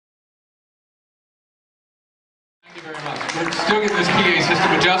Thank you very much. We're still getting this PA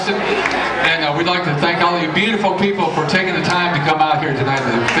system adjusted, and we'd like to thank all of you beautiful people for taking the time to come out here tonight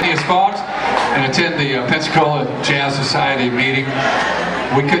to Phineas Fox and attend the Pensacola Jazz Society meeting.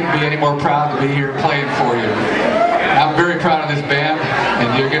 We couldn't be any more proud to be here playing for you. I'm very proud of this band,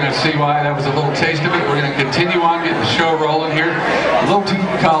 and you're going to see why. That was a little taste of it. We're going to continue on getting the show rolling here. A little tune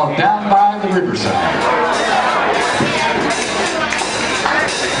called Down by the Riverside.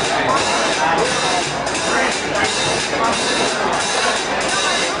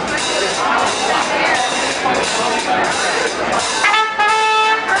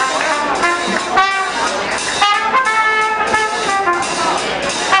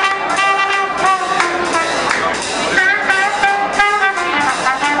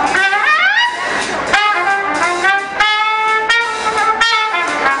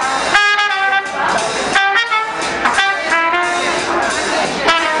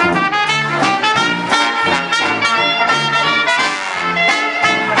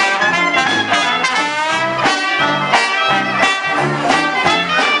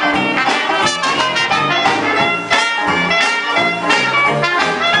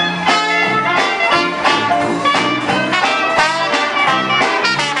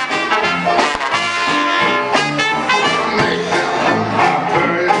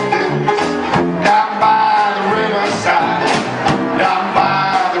 Down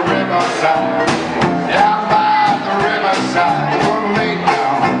by the riverside.